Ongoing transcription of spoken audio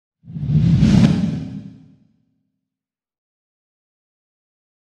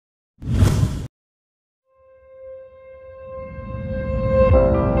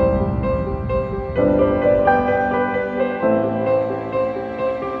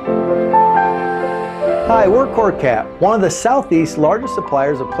Hi, we're Corcat, one of the Southeast's largest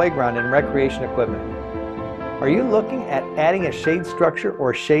suppliers of playground and recreation equipment. Are you looking at adding a shade structure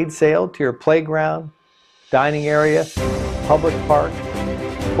or shade sail to your playground, dining area, public park,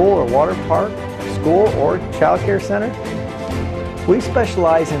 pool or water park, school or childcare center? We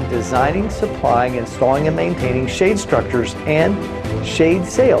specialize in designing, supplying, installing, and maintaining shade structures and shade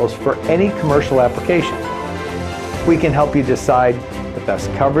sails for any commercial application. We can help you decide the best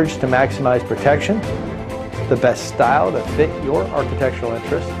coverage to maximize protection, the best style to fit your architectural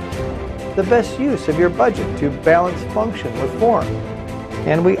interest, the best use of your budget to balance function with form.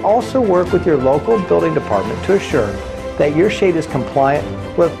 And we also work with your local building department to assure that your shade is compliant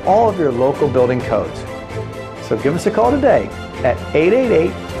with all of your local building codes. So give us a call today at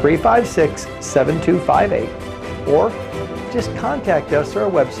 888-356-7258 or just contact us or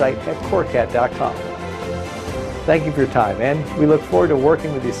our website at corcat.com. Thank you for your time, and we look forward to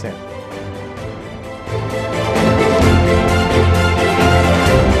working with you soon.